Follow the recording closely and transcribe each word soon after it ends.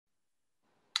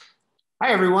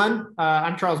Hi, everyone.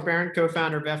 I'm Charles Barron,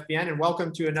 co-founder of FBN, and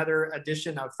welcome to another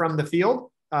edition of From the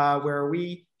Field, where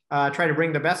we try to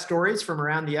bring the best stories from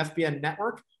around the FBN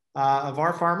network of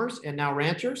our farmers and now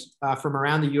ranchers from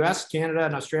around the US, Canada,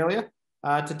 and Australia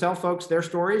to tell folks their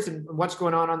stories and what's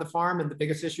going on the farm and the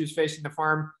biggest issues facing the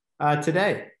farm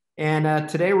today. And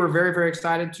today we're very, very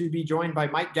excited to be joined by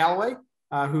Mike Galloway,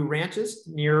 who ranches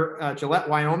near Gillette,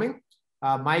 Wyoming.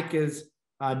 Mike is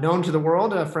known to the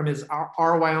world from his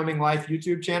Our Wyoming Life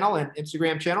YouTube channel and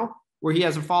Instagram channel, where he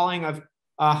has a following of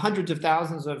hundreds of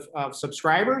thousands of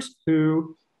subscribers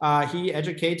who he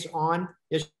educates on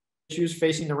issues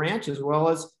facing the ranch, as well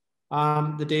as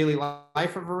the daily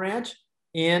life of a ranch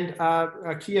and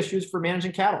key issues for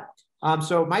managing cattle.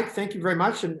 So Mike, thank you very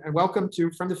much and welcome to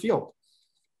From the Field.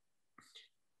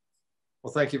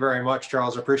 Well, thank you very much,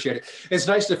 Charles. I appreciate it. It's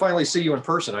nice to finally see you in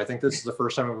person. I think this is the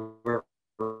first time we've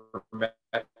ever met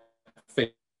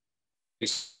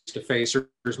face to face, or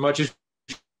as much as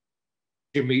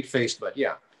you meet face, but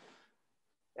yeah.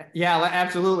 Yeah,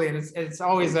 absolutely. And it's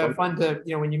always fun to,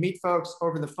 when you meet folks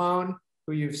over the phone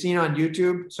who you've seen on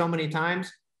YouTube so many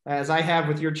times, as I have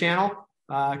with your channel,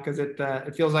 because it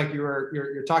feels like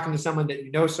you're talking to someone that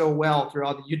you know so well through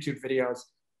all the YouTube videos.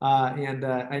 And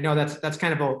I know that's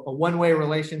kind of a one-way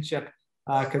relationship,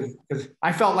 because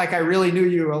I felt like I really knew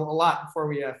you a lot before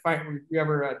we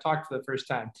ever talked for the first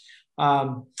time.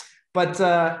 So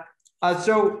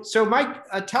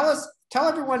Mike, tell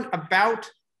everyone about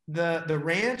the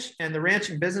ranch and the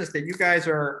ranching business that you guys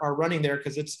are running there,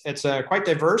 because it's quite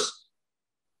diverse,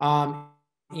 and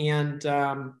you've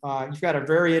got a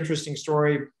very interesting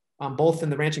story, both in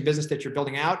the ranching business that you're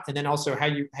building out, and then also how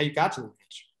you got to the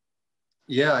ranch.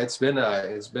 Yeah, it's been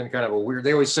kind of a weird.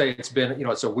 They always say it's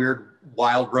a weird,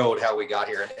 wild road how we got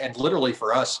here, and literally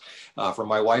for us, for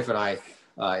my wife and I.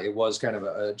 It was kind of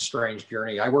a strange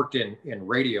journey. I worked in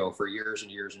radio for years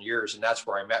and years and years, and that's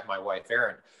where I met my wife,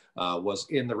 Erin, was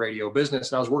in the radio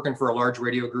business. And I was working for a large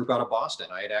radio group out of Boston.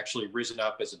 I had actually risen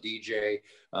up as a DJ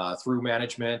through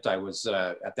management. I was,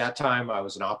 at that time, I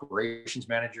was an operations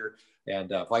manager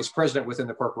and vice president within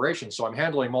the corporation. So I'm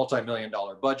handling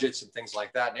multi-million-dollar budgets and things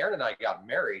like that. And Erin and I got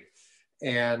married,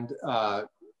 and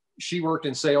she worked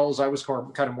in sales. I was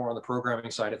kind of more on the programming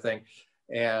side of things.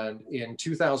 And in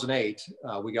 2008,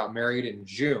 we got married in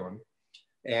June.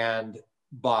 And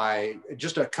by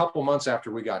just a couple months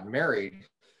after we got married,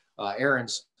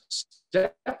 Erin's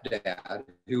stepdad,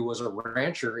 who was a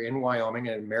rancher in Wyoming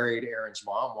and married Erin's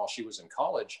mom while she was in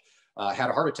college, had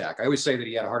a heart attack. I always say that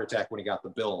he had a heart attack when he got the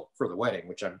bill for the wedding,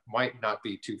 which I might not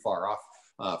be too far off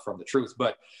from the truth,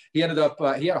 but he ended up,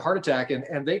 he had a heart attack,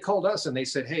 and they called us and they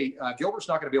said, hey, Gilbert's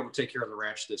not going to be able to take care of the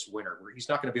ranch this winter. He's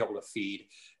not going to be able to feed.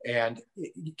 And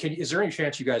is there any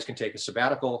chance you guys can take a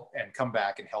sabbatical and come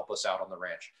back and help us out on the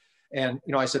ranch? And,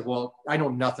 I said, well, I know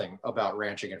nothing about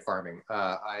ranching and farming.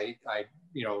 I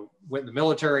went in the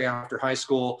military after high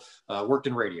school, worked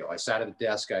in radio. I sat at a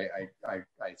desk, I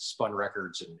spun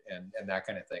records and that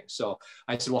kind of thing. So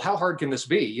I said, well, how hard can this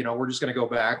be? We're just going to go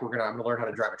back. I'm going to learn how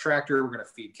to drive a tractor. We're going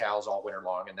to feed cows all winter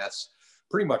long. And that's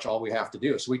pretty much all we have to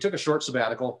do. So we took a short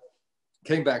sabbatical,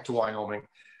 came back to Wyoming,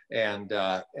 and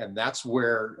that's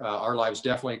where our lives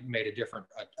definitely made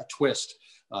a twist.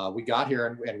 We got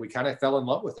here and we kind of fell in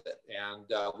love with it, and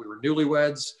we were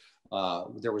newlyweds.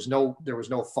 There was no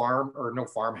farm or no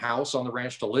farmhouse on the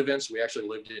ranch to live in, so we actually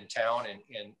lived in town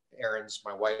in Erin's,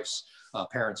 my wife's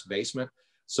parents' basement.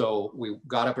 So we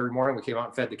got up every morning, we came out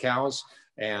and fed the cows,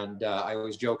 and I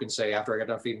always joke and say after I got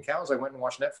done feeding cows, I went and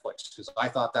watched Netflix, because I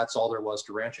thought that's all there was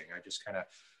to ranching. I just kind of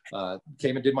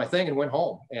came and did my thing and went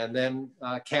home, and then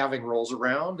calving rolls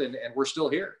around and we're still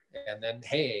here, and then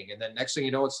haying, and then next thing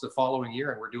you know, it's the following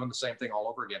year and we're doing the same thing all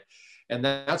over again. And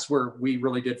that's where we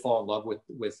really did fall in love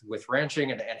with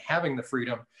ranching and having the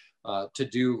freedom to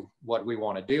do what we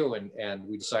want to do. And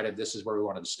we decided this is where we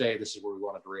wanted to stay. This is where we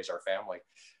wanted to raise our family.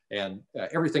 And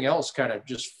everything else kind of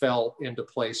just fell into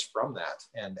place from that,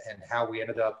 and how we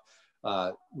ended up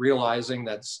realizing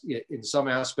that in some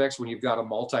aspects, when you've got a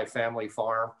multi-family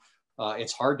farm,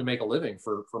 it's hard to make a living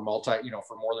for more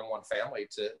than one family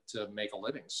to make a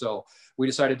living. So we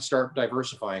decided to start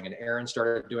diversifying, and Erin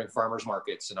started doing farmers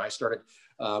markets, and I started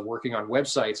working on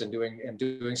websites and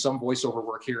doing some voiceover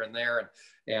work here and there.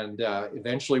 And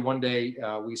eventually one day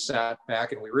we sat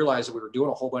back and we realized that we were doing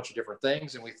a whole bunch of different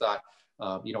things, and we thought,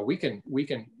 we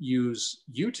can use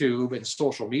YouTube and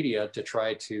social media to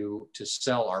try to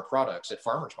sell our products at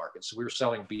farmers markets. So we were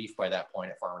selling beef by that point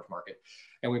at farmers market,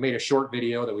 and we made a short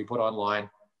video that we put online,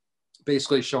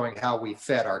 basically showing how we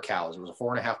fed our cows. It was a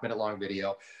 4.5-minute long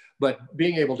video, but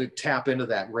being able to tap into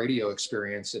that radio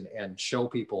experience and show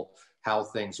people how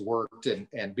things worked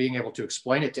and being able to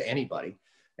explain it to anybody.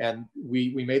 And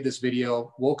we made this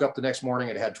video, woke up the next morning,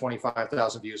 it had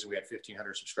 25,000 views, and we had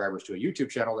 1,500 subscribers to a YouTube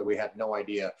channel that we had no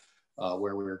idea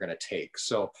where we were going to take.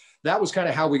 So that was kind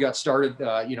of how we got started,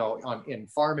 in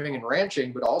farming and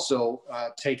ranching, but also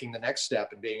taking the next step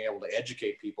and being able to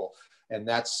educate people. And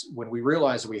that's when we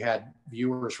realized that we had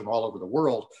viewers from all over the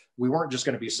world. We weren't just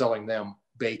going to be selling them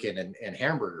bacon and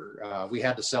hamburger. We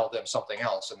had to sell them something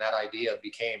else. And that idea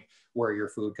became where your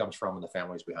food comes from and the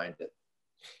families behind it.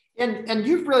 And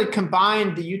you've really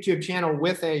combined the YouTube channel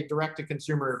with a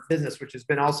direct-to-consumer business, which has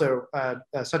been also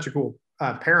such a cool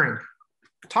pairing.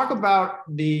 Talk about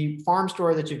the farm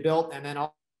store that you built, and then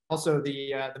also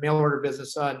the mail order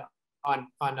business on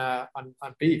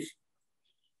beef.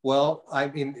 Well, I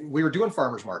mean, we were doing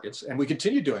farmers markets, and we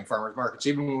continued doing farmers markets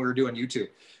even when we were doing YouTube.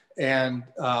 And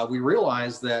we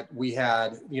realized that we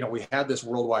had this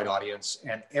worldwide audience,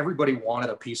 and everybody wanted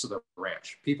a piece of the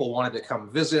ranch. People wanted to come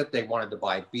visit. They wanted to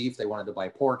buy beef. They wanted to buy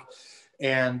pork.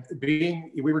 And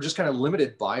we were just kind of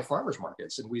limited by farmers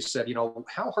markets. And we said,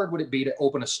 how hard would it be to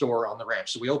open a store on the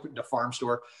ranch? So we opened a farm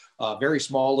store, a very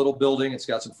small little building. It's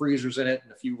got some freezers in it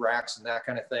and a few racks and that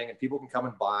kind of thing. And people can come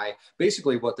and buy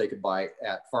basically what they could buy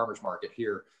at farmers market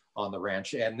here on the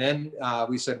ranch. And then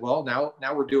we said, well,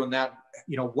 now we're doing that.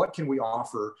 What can we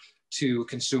offer to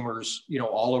consumers,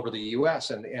 all over the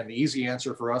U.S. And the easy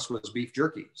answer for us was beef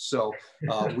jerky. So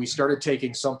we started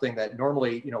taking something that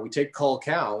normally, we take cull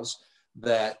cows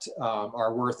that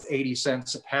are worth 80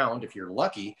 cents a pound if you're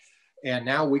lucky, and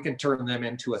now we can turn them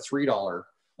into a $3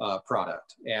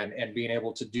 product, and being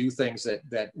able to do things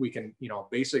that we can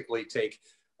basically take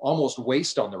almost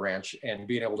waste on the ranch and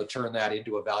being able to turn that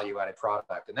into a value-added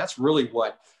product. And that's really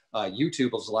what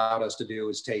YouTube has allowed us to do,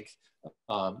 is take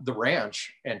the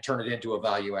ranch and turn it into a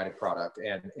value-added product.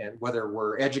 And whether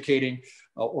we're educating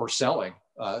or selling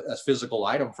a physical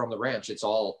item from the ranch, it's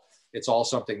all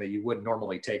something that you wouldn't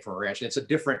normally take from a ranch. And it's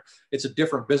a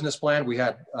different business plan. We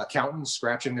had accountants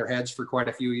scratching their heads for quite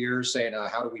a few years saying,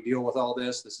 how do we deal with all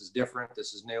this? This is different.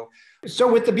 This is new.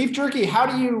 So with the beef jerky, how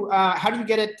do you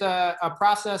get it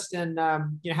processed, and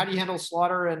how do you handle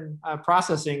slaughter and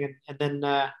processing, and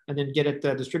then get it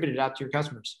distributed out to your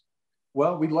customers?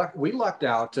 Well, we lucked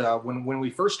out when we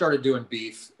first started doing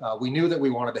beef. We knew that we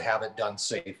wanted to have it done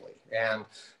safely, and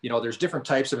there's different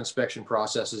types of inspection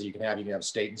processes you can have. You can have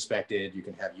state inspected, you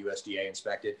can have USDA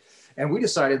inspected, and we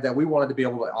decided that we wanted to be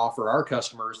able to offer our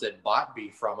customers that bought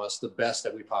beef from us the best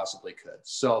that we possibly could.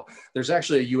 So there's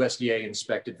actually a USDA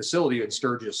inspected facility in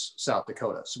Sturgis, South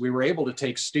Dakota. So we were able to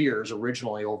take steers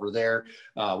originally over there.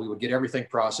 We would get everything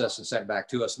processed and sent back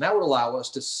to us, and that would allow us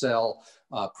to sell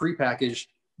prepackaged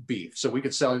beef. So we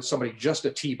could sell somebody just a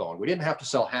T-bone. We didn't have to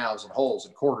sell halves and wholes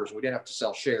and quarters. We didn't have to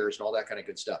sell shares and all that kind of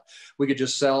good stuff. We could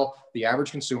just sell the average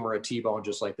consumer a T-bone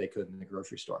just like they could in the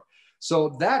grocery store.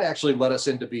 So that actually led us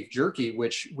into beef jerky,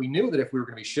 which we knew that if we were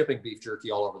going to be shipping beef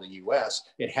jerky all over the US,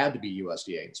 it had to be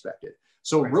USDA inspected.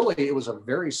 So really, it was a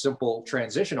very simple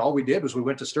transition. All we did was we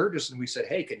went to Sturgis and we said,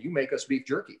 hey, can you make us beef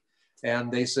jerky?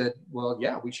 And they said, well,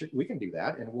 yeah, we can do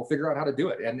that, and we'll figure out how to do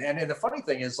it. And the funny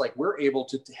thing is, like, we're able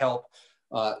to help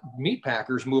meat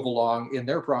packers move along in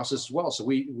their process as well. So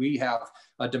we have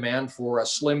a demand for a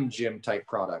Slim Jim type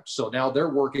product. So now they're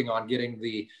working on getting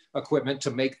the equipment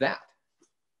to make that.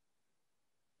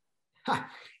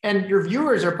 And your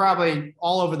viewers are probably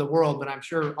all over the world, but I'm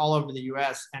sure all over the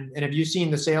US. And have you seen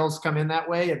the sales come in that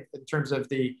way in terms of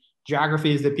the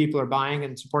geographies that people are buying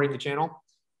and supporting the channel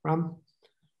from?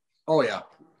 Oh yeah.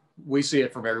 We see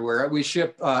it from everywhere. We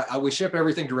ship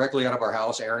everything directly out of our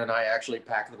house. Aaron and I actually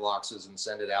pack the boxes and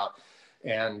send it out.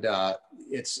 And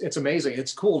it's amazing.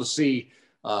 It's cool to see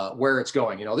where it's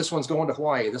going. This one's going to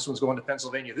Hawaii. This one's going to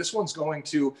Pennsylvania. This one's going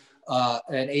to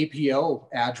an APO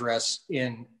address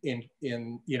in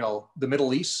the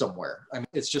Middle East somewhere. I mean,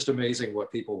 it's just amazing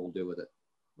what people will do with it.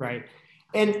 Right.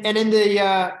 And in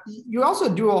the you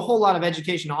also do a whole lot of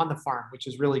education on the farm, which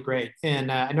is really great.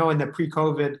 And I know in the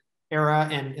pre-COVID era,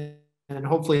 and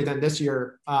hopefully then this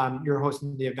year you're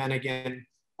hosting the event again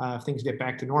if things get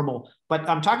back to normal. But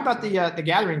talk about the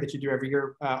gathering that you do every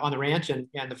year on the ranch, and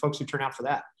the folks who turn out for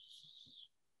that.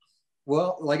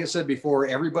 Well, like I said before,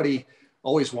 everybody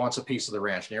always wants a piece of the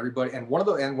ranch, and one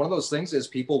of those things is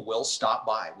people will stop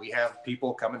by. We have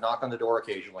people come and knock on the door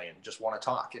occasionally and just want to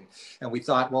talk, and we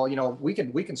thought, well, we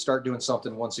can start doing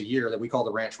something once a year that we call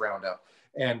the Ranch Roundup.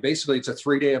 And basically, it's a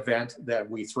 3-day event that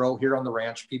we throw here on the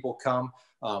ranch. People come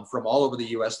from all over the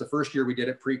U.S. The first year we did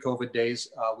it pre-COVID days,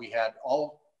 we had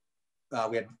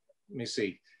let me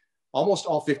see, almost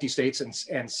all 50 states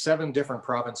and 7 different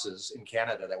provinces in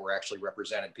Canada that were actually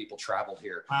represented. People traveled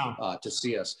here to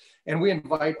see us. And we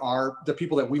invite the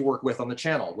people that we work with on the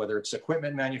channel, whether it's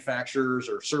equipment manufacturers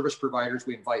or service providers,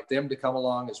 we invite them to come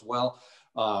along as well.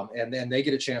 And then they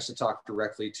get a chance to talk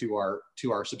directly to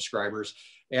our subscribers.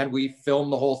 And we film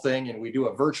the whole thing, and we do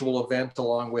a virtual event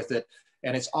along with it.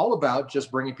 And it's all about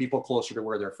just bringing people closer to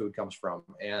where their food comes from.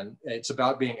 And it's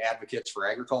about being advocates for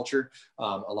agriculture.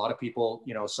 A lot of people,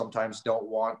 sometimes don't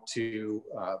want to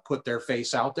put their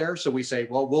face out there. So we say,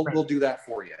 well, we'll do that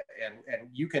for you. And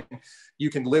you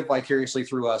can live vicariously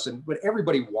through us. But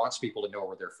everybody wants people to know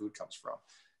where their food comes from.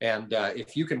 And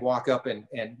if you can walk up and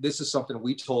this is something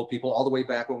we told people all the way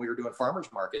back when we were doing farmers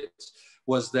markets,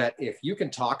 was that if you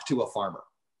can talk to a farmer,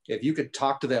 if you could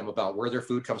talk to them about where their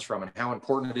food comes from and how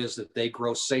important it is that they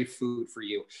grow safe food for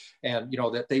you, and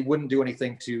that they wouldn't do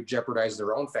anything to jeopardize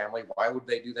their own family, why would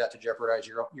they do that to jeopardize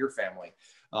your family?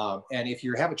 And if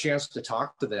you have a chance to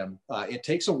talk to them, it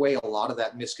takes away a lot of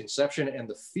that misconception and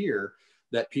the fear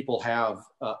that people have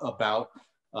about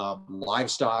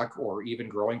livestock or even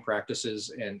growing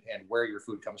practices and where your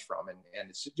food comes from.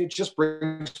 And it just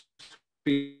brings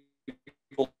people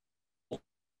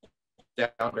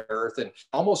down to earth and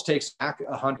almost takes back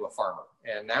a hunt to a farmer.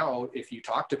 And now if you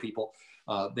talk to people,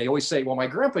 they always say, well, my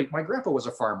grandpa was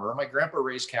a farmer, or my grandpa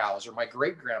raised cows, or my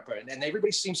great grandpa, and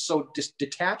everybody seems so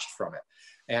detached from it.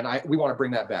 And we want to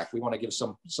bring that back. We want to give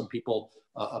some people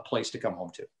a place to come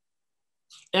home to.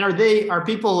 And are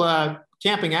people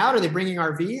camping out? Are they bringing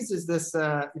RVs? Is this,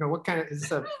 what kind of, is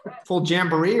this a full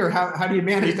jamboree, or how do you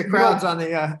manage the crowds on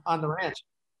the ranch?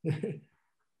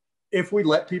 If we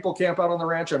let people camp out on the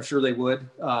ranch, I'm sure they would.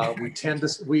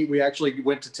 We actually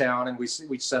went to town and we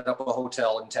set up a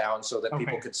hotel in town so that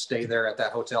people could stay there at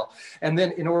that hotel. And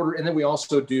then we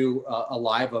also do a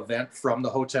live event from the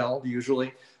hotel,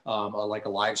 usually like a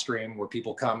live stream where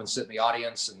people come and sit in the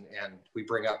audience, and we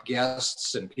bring up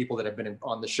guests and people that have been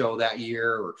on the show that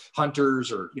year, or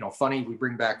hunters, or we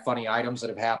bring back funny items that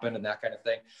have happened and that kind of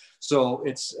thing. So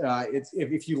it's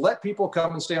if you let people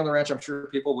come and stay on the ranch, I'm sure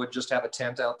people would just have a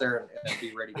tent out there and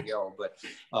be ready to go. But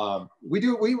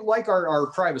we like our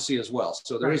privacy as well.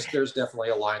 So there's definitely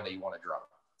a line that you want to draw.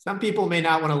 Some people may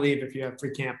not want to leave if you have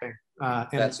free camping.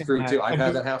 That's true too. I've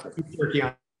had that happen.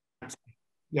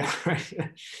 Yeah,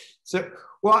 right. So,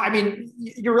 well, I mean,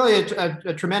 you're really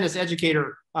a tremendous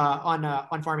educator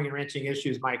on farming and ranching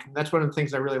issues, Mike. And that's one of the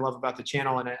things I really love about the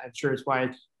channel, and I'm sure it's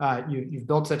why you've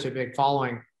built such a big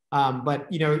following. But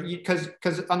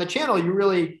because on the channel, you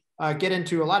really get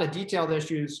into a lot of detailed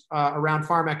issues around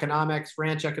farm economics,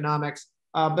 ranch economics.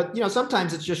 But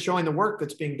sometimes it's just showing the work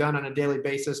that's being done on a daily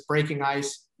basis, breaking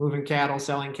ice, moving cattle,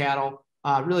 selling cattle,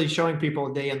 really showing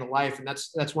people a day in the life. And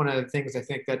that's one of the things I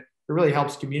think that it really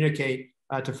helps communicate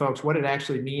to folks what it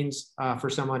actually means for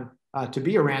someone to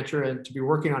be a rancher and to be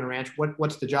working on a ranch.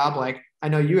 What's the job like? I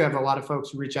know you have a lot of folks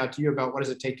who reach out to you about what does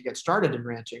it take to get started in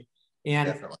ranching. And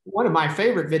definitely, one of my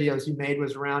favorite videos you made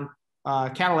was around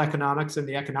cattle economics and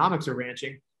the economics of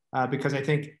ranching, because I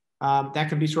think that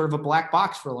can be sort of a black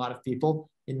box for a lot of people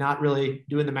in not really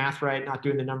doing the math right, not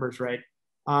doing the numbers right.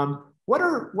 What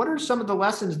are some of the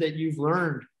lessons that you've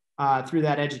learned through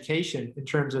that education in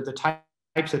terms of the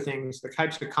types of things, the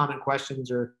types of common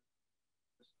questions or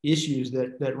issues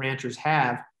that ranchers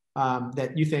have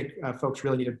that you think folks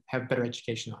really need to have better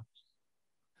education on?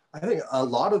 I think a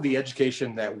lot of the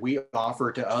education that we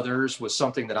offer to others was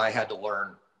something that I had to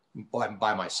learn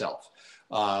by myself.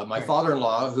 My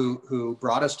father-in-law, who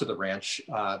brought us to the ranch,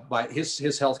 but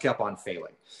his health kept on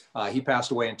failing. He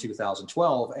passed away in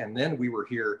 2012, and then we were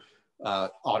here on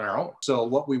our own. So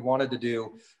what we wanted to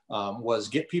do was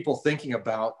get people thinking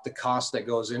about the cost that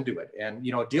goes into it. And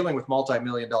dealing with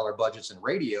multi-million-dollar budgets in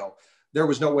radio, there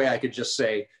was no way I could just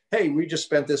say, hey, we just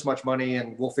spent this much money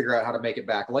and we'll figure out how to make it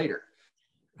back later.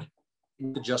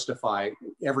 To justify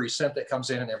every cent that comes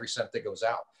in and every cent that goes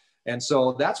out. And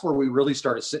so that's where we really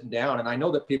started sitting down. And I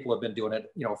know that people have been doing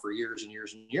it, for years and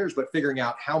years and years, but figuring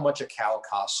out how much a cow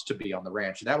costs to be on the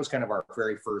ranch. And that was kind of our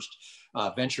very first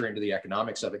venture into the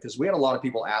economics of it, because we had a lot of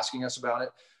people asking us about it.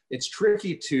 It's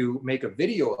tricky to make a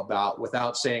video about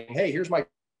without saying, hey, here's my,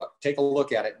 take a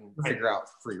look at it and figure out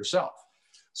for yourself.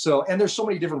 So, and there's so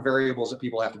many different variables that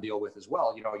people have to deal with as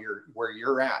well. Where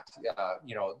you're at,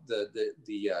 the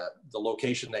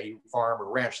location that you farm or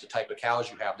ranch, the type of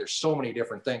cows you have, there's so many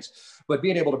different things, but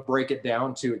being able to break it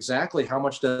down to exactly how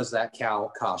much does that cow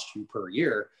cost you per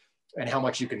year and how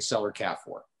much you can sell her calf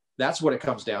for. That's what it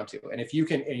comes down to. And if you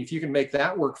can make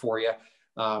that work for you,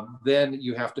 then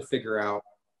you have to figure out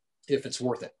if it's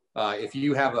worth it. If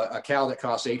you have a cow that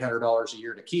costs $800 a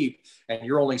year to keep, and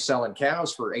you're only selling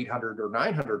cows for $800 or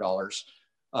 $900,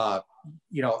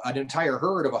 an entire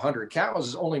herd of 100 cows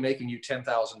is only making you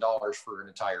 $10,000 for an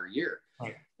entire year.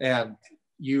 Right. And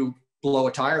you blow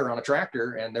a tire on a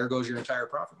tractor, and there goes your entire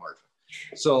profit margin.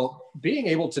 So being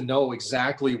able to know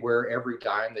exactly where every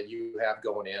dime that you have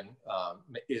going in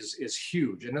is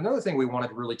huge. And another thing we wanted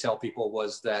to really tell people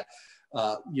was that,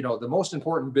 the most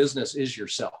important business is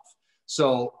yourself.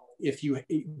 So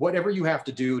whatever you have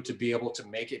to do to be able to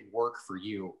make it work for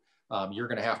you, you're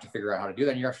going to have to figure out how to do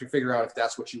that. And you have to figure out if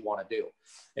that's what you want to do.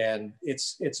 And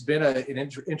it's been an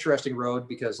interesting road,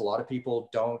 because a lot of people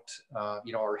don't,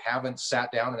 or haven't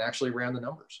sat down and actually ran the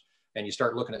numbers. And you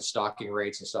start looking at stocking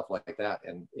rates and stuff like that.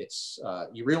 And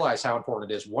you realize how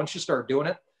important it is. Once you start doing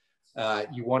it,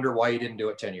 you wonder why you didn't do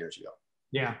it 10 years ago.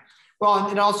 Yeah. Well,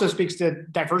 and it also speaks to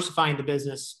diversifying the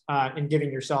business and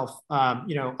giving yourself,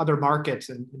 other markets.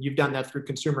 And you've done that through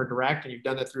consumer direct, and you've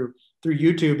done that through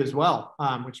YouTube as well,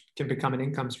 which can become an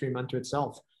income stream unto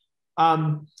itself.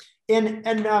 Mike,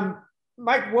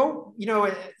 well,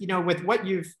 with what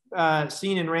you've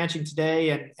seen in ranching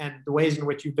today and the ways in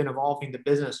which you've been evolving the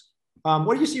business,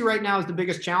 what do you see right now as the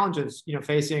biggest challenges,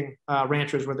 facing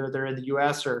ranchers, whether they're in the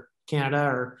U.S. or Canada,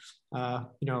 or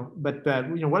what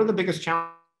are the biggest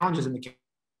challenges in the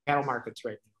cattle markets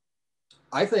right now?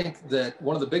 I think that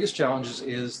one of the biggest challenges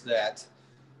is that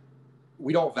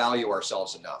we don't value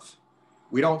ourselves enough.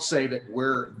 We don't say that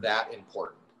we're that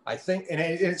important. I think, and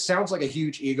it sounds like a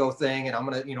huge ego thing, and I'm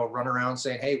going to, run around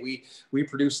saying, hey, we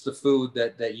produce the food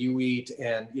that you eat,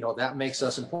 and, that makes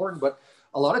us important. But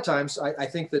a lot of times I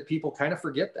think that people kind of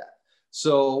forget that.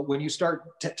 So when you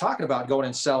start talking about going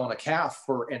and selling a calf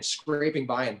and scraping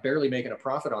by and barely making a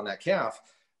profit on that calf,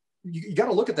 you got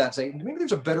to look at that and say, maybe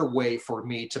there's a better way for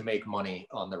me to make money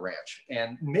on the ranch,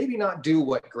 and maybe not do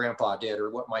what grandpa did or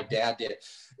what my dad did.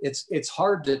 It's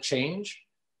hard to change,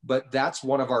 but that's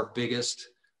one of our biggest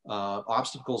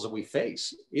obstacles that we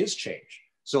face is change.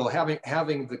 So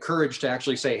having the courage to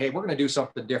actually say, hey, we're going to do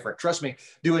something different. Trust me,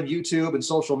 doing YouTube and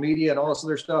social media and all this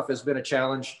other stuff has been a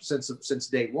challenge since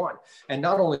day one. And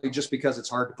not only just because it's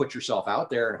hard to put yourself out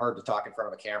there and hard to talk in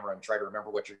front of a camera and try to remember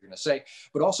what you're going to say,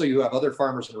 but also you have other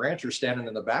farmers and ranchers standing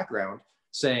in the background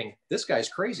saying, this guy's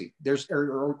crazy.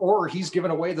 Or he's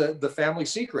giving away the family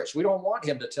secrets. We don't want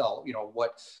him to tell,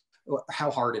 how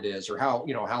hard it is, or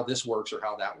how this works or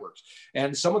how that works.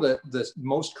 And some of the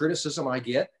most criticism I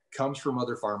get comes from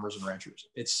other farmers and ranchers.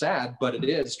 It's sad, but it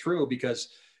is true, because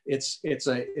it's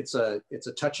a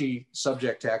touchy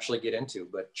subject to actually get into,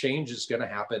 but change is going to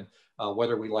happen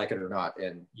whether we like it or not.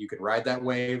 And you can ride that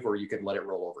wave, or you can let it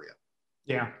roll over you.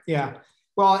 Yeah. Yeah.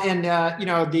 Well, and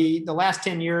the last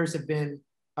 10 years have been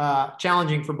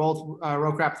challenging for both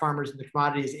row crop farmers in the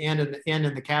commodities and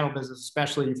in the cattle business,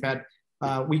 especially. You've had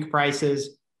weak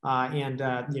prices and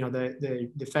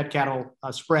the fed cattle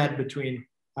spread between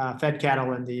fed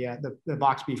cattle and the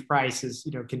box beef price has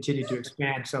continued to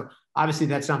expand. So obviously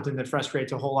that's something that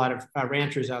frustrates a whole lot of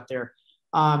ranchers out there.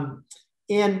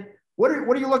 And what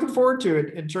are you looking forward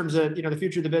to in terms of the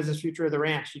future of the business, future of the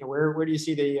ranch? Where do you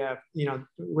see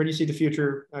the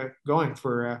future going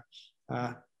for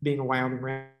being a Wyoming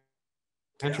rancher?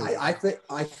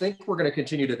 I think we're going to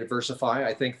continue to diversify.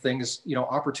 I think things,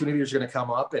 opportunities are going to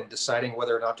come up, and deciding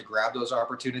whether or not to grab those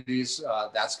opportunities.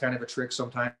 That's kind of a trick.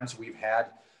 Sometimes we've had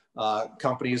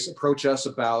companies approach us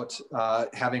about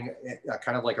having a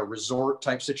kind of like a resort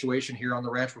type situation here on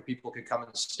the ranch, where people could come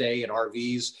and stay in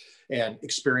RVs and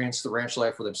experience the ranch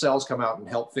life for themselves, come out and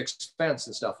help fix fence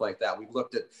and stuff like that. We've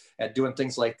looked at doing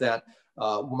things like that.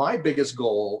 My biggest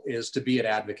goal is to be an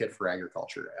advocate for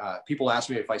agriculture. People ask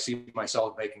me if I see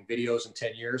myself making videos in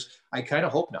 10 years. I kind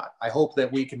of hope not. I hope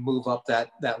that we can move up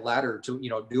that ladder to,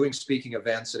 doing speaking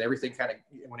events and everything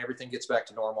when everything gets back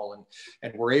to normal,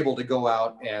 and we're able to go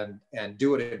out and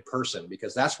do it in person,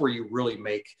 because that's where you really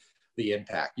make the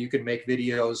impact. You can make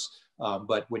videos,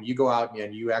 but when you go out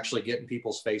and you actually get in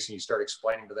people's face and you start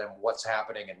explaining to them what's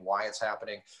happening and why it's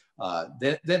happening,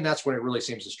 then that's when it really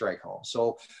seems to strike home.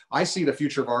 So I see the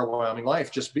future of Our Wyoming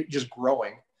Life just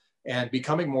growing and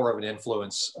becoming more of an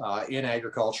influence in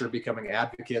agriculture, becoming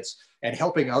advocates and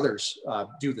helping others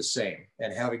do the same,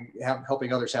 and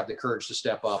helping others have the courage to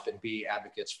step up and be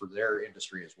advocates for their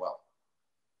industry as well.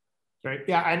 Right.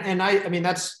 Yeah. And I mean,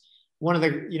 that's one of the,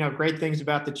 great things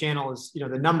about the channel is,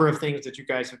 the number of things that you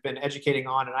guys have been educating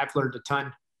on. And I've learned a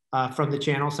ton from the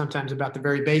channel, sometimes about the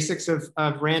very basics of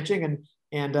ranching,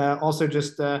 and also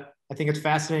just, I think it's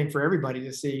fascinating for everybody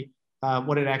to see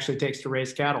what it actually takes to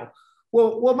raise cattle.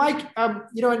 Well, Mike,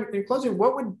 in closing,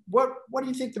 what do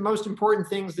you think the most important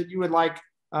things that you would like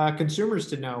consumers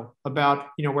to know about,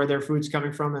 where their food's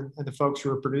coming from and the folks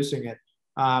who are producing it.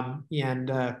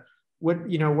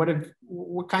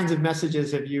 What kinds of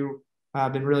messages have you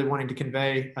been really wanting to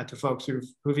convey to folks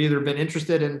who've either been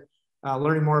interested in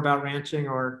learning more about ranching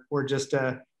or just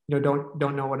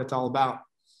don't know what it's all about?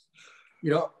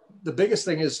 The biggest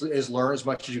thing is learn as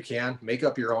much as you can, make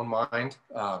up your own mind.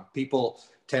 People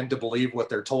tend to believe what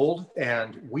they're told,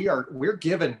 and we're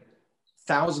given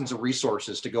thousands of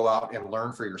resources to go out and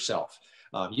learn for yourself.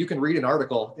 You can read an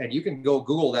article and you can go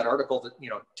Google that article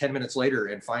 10 minutes later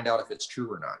and find out if it's true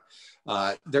or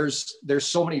not. There's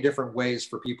so many different ways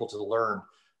for people to learn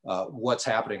what's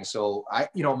happening. So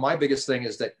my biggest thing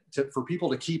is that for people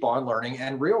to keep on learning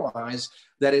and realize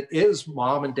that it is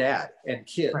mom and dad and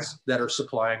kids Right. that are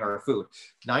supplying our food.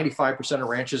 95% of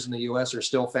ranches in the US are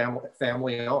still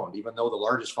family owned, even though the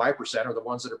largest 5% are the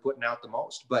ones that are putting out the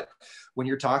most. But when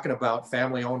you're talking about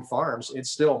family owned farms, it's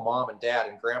still mom and dad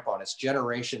and grandpa, and it's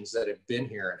generations that have been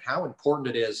here, and how important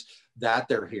it is that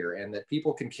they're here and that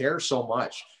people can care so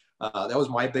much. That was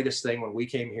my biggest thing when we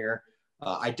came here.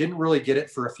 I didn't really get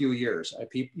it for a few years.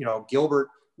 Gilbert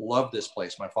loved this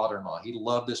place, my father-in-law. He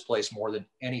loved this place more than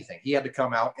anything. He had to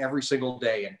come out every single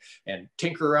day and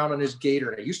tinker around on his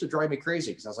gator. And it used to drive me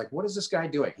crazy because I was like, what is this guy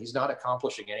doing? He's not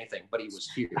accomplishing anything, but he was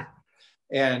here.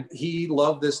 And he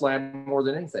loved this land more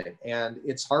than anything. And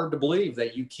it's hard to believe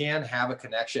that you can have a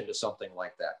connection to something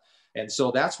like that. And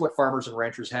so that's what farmers and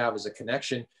ranchers have, is a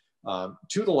connection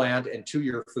to the land and to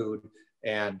your food.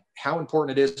 And how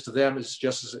important it is to them is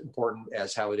just as important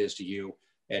as how it is to you,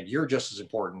 and you're just as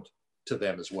important to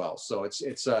them as well. So it's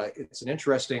an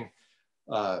interesting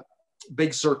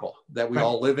big circle that we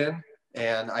all live in.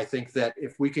 And I think that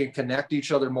if we can connect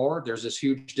each other more, there's this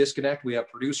huge disconnect. We have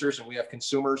producers and we have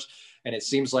consumers, and it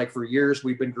seems like for years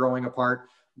we've been growing apart.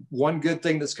 One good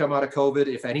thing that's come out of COVID,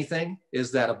 if anything,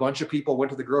 is that a bunch of people went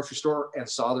to the grocery store and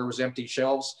saw there was empty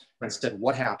shelves and said,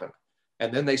 what happened?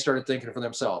 And then they started thinking for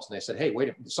themselves, and they said, hey, wait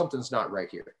a minute, something's not right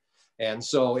here. And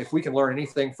so if we can learn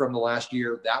anything from the last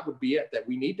year, that would be it, that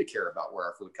we need to care about where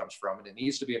our food comes from, and it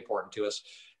needs to be important to us.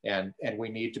 And we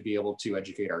need to be able to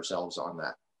educate ourselves on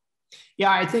that.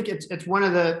 Yeah, I think it's one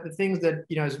of the things that,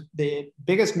 is the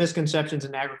biggest misconceptions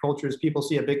in agriculture is people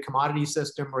see a big commodity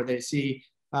system, or they see,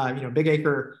 big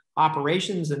acre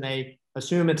operations, and they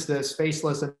assume it's this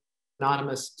faceless,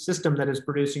 anonymous system that is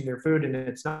producing their food. And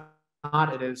it's not.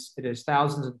 It is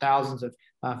thousands and thousands of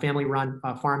family-run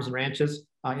farms and ranches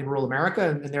in rural America,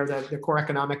 and they're the core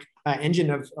economic engine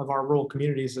of our rural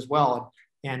communities as well.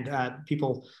 And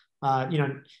people,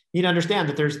 need to understand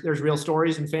that there's real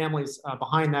stories and families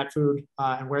behind that food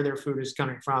and where their food is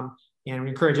coming from. And we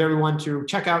encourage everyone to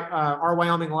check out Our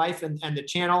Wyoming Life and the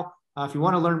channel. If you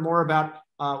want to learn more about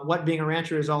what being a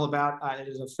rancher is all about, it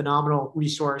is a phenomenal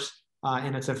resource,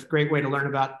 and it's a great way to learn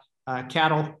about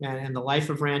cattle and the life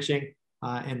of ranching,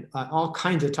 and all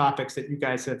kinds of topics that you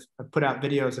guys have put out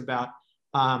videos about.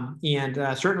 And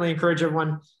certainly encourage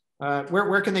everyone.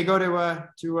 Where can they go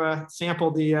to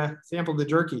sample the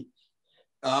jerky?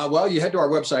 Well, you head to our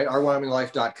website,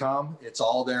 ourwyominglife.com. It's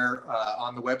all there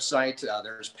on the website.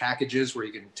 There's packages where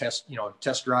you can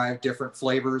test drive different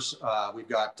flavors. We've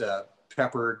got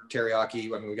pepper, teriyaki.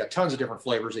 I mean, we've got tons of different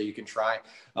flavors that you can try.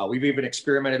 We've even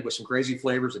experimented with some crazy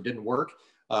flavors that didn't work.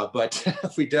 But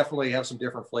we definitely have some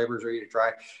different flavors for you to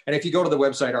try. And if you go to the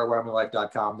website,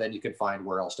 ourwyominglife.com, then you can find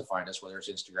where else to find us, whether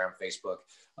it's Instagram, Facebook,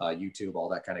 YouTube, all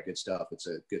that kind of good stuff. It's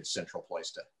a good central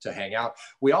place to hang out.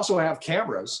 We also have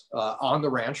cameras on the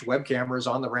ranch, web cameras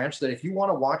on the ranch, that if you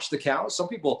want to watch the cows, some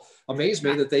people amaze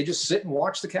me that they just sit and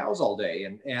watch the cows all day.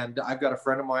 And I've got a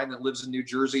friend of mine that lives in New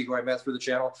Jersey who I met through the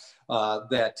channel,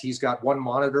 that he's got one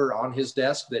monitor on his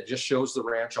desk that just shows the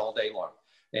ranch all day long.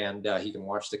 And he can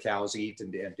watch the cows eat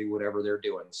and do whatever they're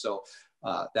doing. So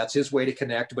that's his way to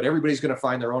connect, but everybody's going to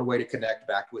find their own way to connect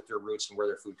back with their roots and where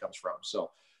their food comes from.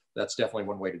 So that's definitely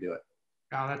one way to do it.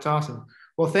 Oh, that's awesome.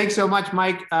 Well, thanks so much,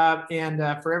 Mike. And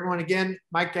for everyone, again,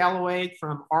 Mike Galloway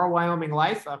from Our Wyoming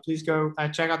Life. Please go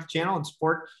check out the channel and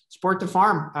support the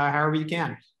farm however you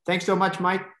can. Thanks so much,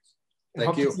 Mike.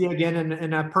 Thank you. Hope to see you again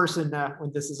in a person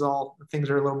when things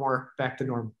are a little more back to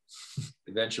normal.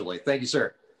 Eventually. Thank you,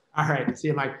 sir. All right. See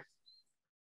you, Mike.